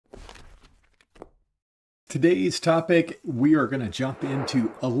Today's topic, we are going to jump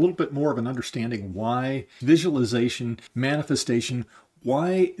into a little bit more of an understanding why visualization, manifestation,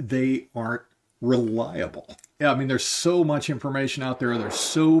 why they aren't reliable. Yeah, I mean, there's so much information out there. There's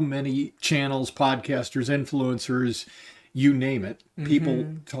so many channels, podcasters, influencers, you name it. People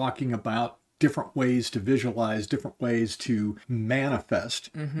talking about different ways to visualize, different ways to manifest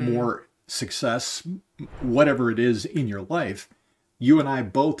more success, whatever it is in your life. You and I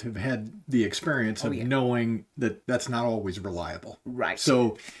both have had the experience of knowing that that's not always reliable. Right.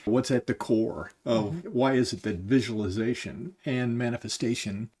 So what's at the core of why is it that visualization and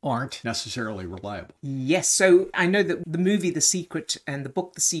manifestation aren't necessarily reliable? Yes. So I know that the movie The Secret and the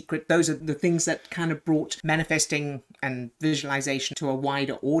book The Secret, those are the things that kind of brought manifesting and visualization to a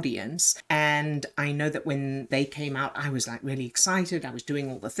wider audience. And I know that when they came out, I was like really excited. I was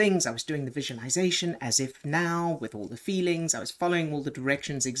doing all the things. I was doing the visualization as if now with all the feelings. I was following all the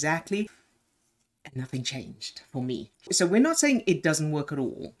directions exactly, and nothing changed for me. So we're not saying it doesn't work at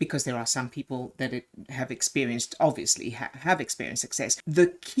all, because there are some people that have experienced, obviously have experienced success.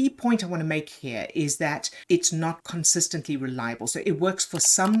 The key point I want to make here is that it's not consistently reliable. So it works for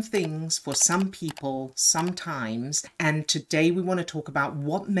some things, for some people, sometimes. And today we want to talk about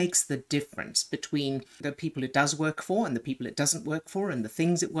what makes the difference between the people it does work for and the people it doesn't work for, and the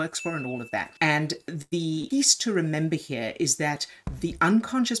things it works for, and all of that. And the piece to remember here is that the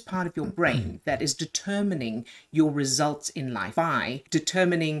unconscious part of your brain that is determining your results in life by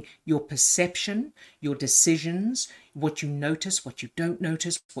determining your perception, your decisions, what you notice, what you don't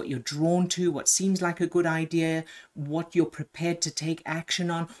notice, what you're drawn to, what seems like a good idea, what you're prepared to take action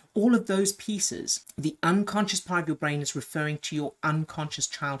on, all of those pieces. The unconscious part of your brain is referring to your unconscious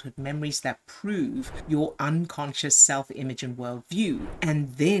childhood memories that prove your unconscious self-image and worldview.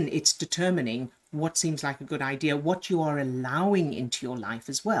 And then it's determining what seems like a good idea, what you are allowing into your life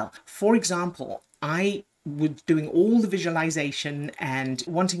as well. For example, I was doing all the visualization and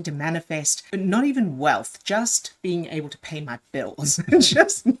wanting to manifest, not even wealth, just being able to pay my bills,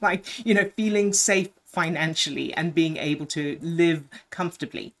 just like, feeling safe financially and being able to live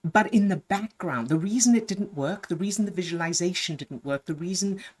comfortably. But in the background, the reason it didn't work, the reason the visualization didn't work, the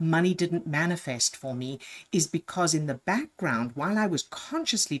reason money didn't manifest for me is because in the background, while I was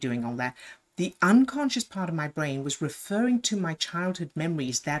consciously doing all that, the unconscious part of my brain was referring to my childhood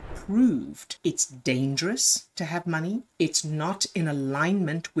memories that proved it's dangerous to have money. It's not in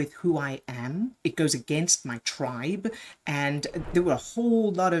alignment with who I am. It goes against my tribe. And there were a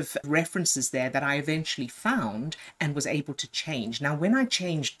whole lot of references there that I eventually found and was able to change. Now, when I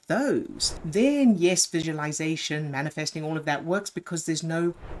changed those, then yes, visualization, manifesting, all of that works because there's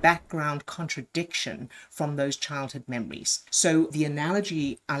no background contradiction from those childhood memories. So the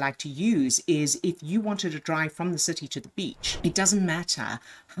analogy I like to use is if you wanted to drive from the city to the beach, it doesn't matter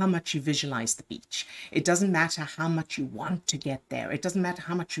how much you visualize the beach. It doesn't matter how much you want to get there. It doesn't matter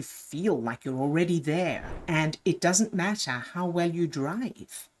how much you feel like you're already there. And it doesn't matter how well you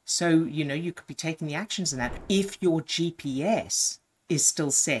drive. So, you could be taking the actions in that if your GPS is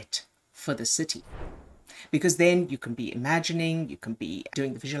still set for the city. Because then you can be imagining, you can be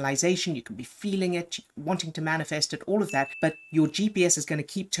doing the visualization, you can be feeling it, wanting to manifest it, all of that. But your GPS is going to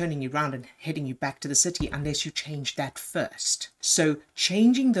keep turning you around and heading you back to the city unless you change that first. So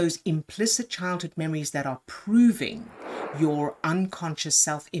changing those implicit childhood memories that are proving your unconscious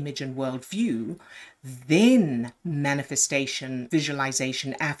self-image and worldview, then manifestation,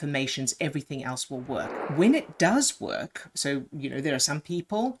 visualization, affirmations, everything else will work. When it does work, so, there are some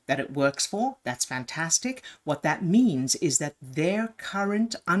people that it works for, that's fantastic. What that means is that their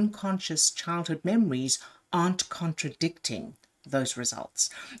current unconscious childhood memories aren't contradicting those results.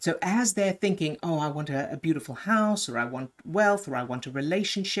 So as they're thinking, oh, I want a beautiful house, or I want wealth, or I want a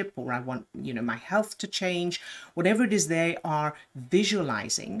relationship, or I want, my health to change, whatever it is they are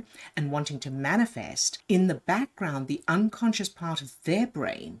visualizing and wanting to manifest, in the background, the unconscious part of their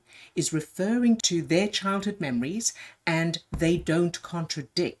brain is referring to their childhood memories, and they don't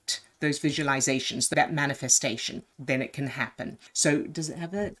contradict those visualizations, that manifestation, then it can happen. So does it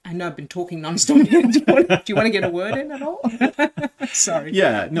have a, I know I've been talking nonstop. Do you want to get a word in at all? Sorry.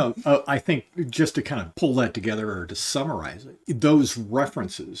 Yeah, no, I think just to kind of pull that together or to summarize it, those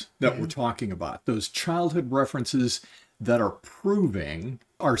references that we're talking about, those childhood references that are proving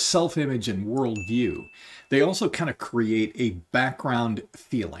our self-image and worldview, they also kind of create a background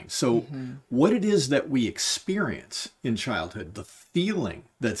feeling. So what it is that we experience in childhood, the feeling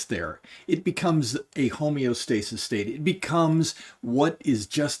that's there, it becomes a homeostasis state. It becomes what is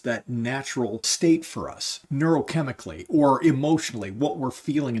just that natural state for us, neurochemically or emotionally, what we're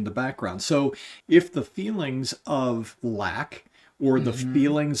feeling in the background. So if the feelings of lack or the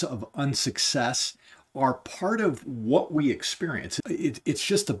feelings of unsuccess are part of what we experience. It's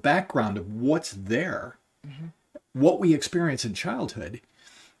just the background of what's there, what we experience in childhood.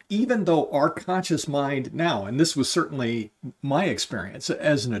 Even though our conscious mind now, and this was certainly my experience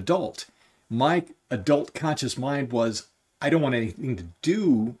as an adult, my adult conscious mind was, I don't want anything to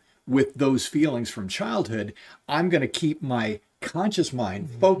do with those feelings from childhood. I'm going to keep my conscious mind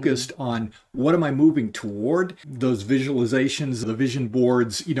focused on what am I moving toward, those visualizations, the vision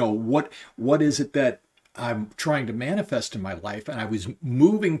boards, what is it that I'm trying to manifest in my life. And I was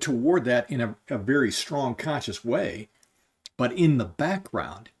moving toward that in a very strong conscious way. But in the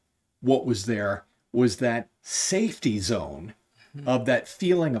background, what was there was that safety zone of that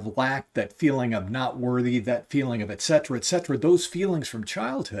feeling of lack, that feeling of not worthy, that feeling of et cetera, et cetera. Those feelings from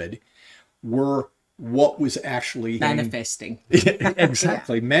childhood were what was actually manifesting.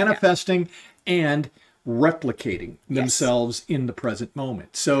 Exactly. Yeah. Manifesting and replicating themselves in the present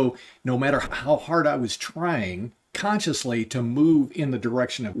moment. So no matter how hard I was trying consciously to move in the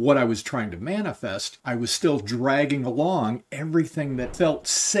direction of what I was trying to manifest, I was still dragging along everything that felt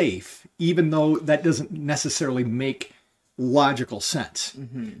safe, even though that doesn't necessarily make logical sense.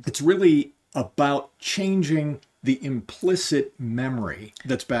 It's really about changing the implicit memory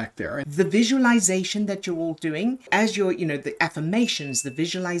that's back there. The visualization that you're all doing, as you're, the affirmations, the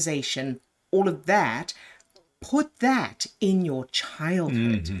visualization, all of that, put that in your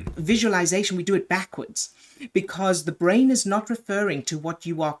childhood. Visualization, we do it backwards because the brain is not referring to what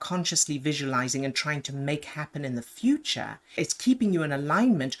you are consciously visualizing and trying to make happen in the future. It's keeping you in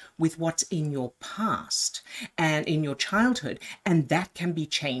alignment with what's in your past and in your childhood. And that can be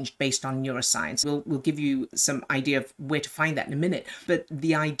changed based on neuroscience. We'll give you some idea of where to find that in a minute. But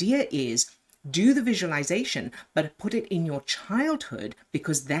the idea is, do the visualization, but put it in your childhood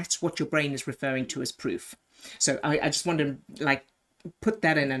because that's what your brain is referring to as proof. So I just want to put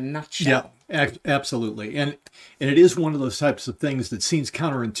that in a nutshell. Yeah, absolutely. And it is one of those types of things that seems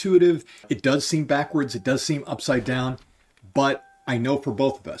counterintuitive. It does seem backwards. It does seem upside down. But I know for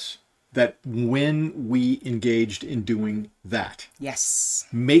both of us that when we engaged in doing that, yes,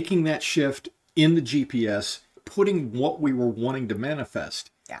 making that shift in the GPS, putting what we were wanting to manifest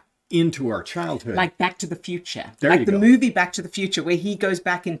into our childhood. Like Back to the Future. There like the go. Movie Back to the Future, where he goes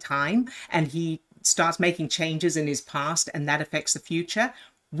back in time and he starts making changes in his past and that affects the future.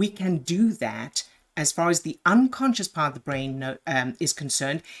 We can do that as far as the unconscious part of the brain is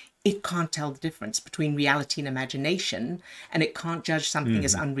concerned. It can't tell the difference between reality and imagination, and it can't judge something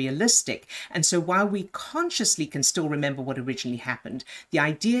as unrealistic. And so while we consciously can still remember what originally happened, the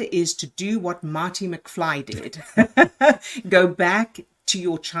idea is to do what Marty McFly did. Go back to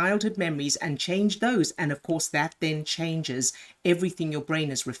your childhood memories and change those. And of course, that then changes everything your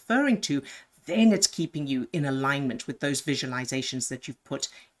brain is referring to. Then it's keeping you in alignment with those visualizations that you've put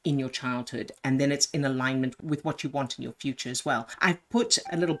in your childhood. And then it's in alignment with what you want in your future as well. I've put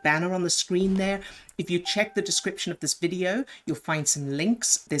a little banner on the screen there. If you check the description of this video, you'll find some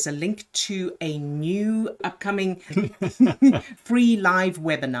links. There's a link to a new upcoming free live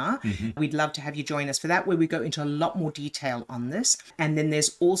webinar. We'd love to have you join us for that, where we go into a lot more detail on this. And then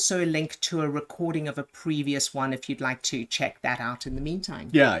there's also a link to a recording of a previous one if you'd like to check that out in the meantime.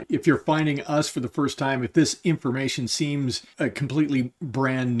 Yeah, if you're finding us for the first time, if this information seems completely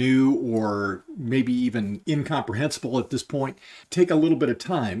brand new or maybe even incomprehensible at this point, take a little bit of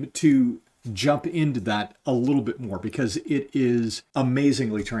time to jump into that a little bit more because it is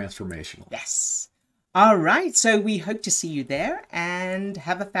amazingly transformational. Yes. All right. So we hope to see you there and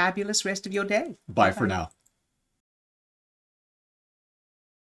have a fabulous rest of your day. Bye for now.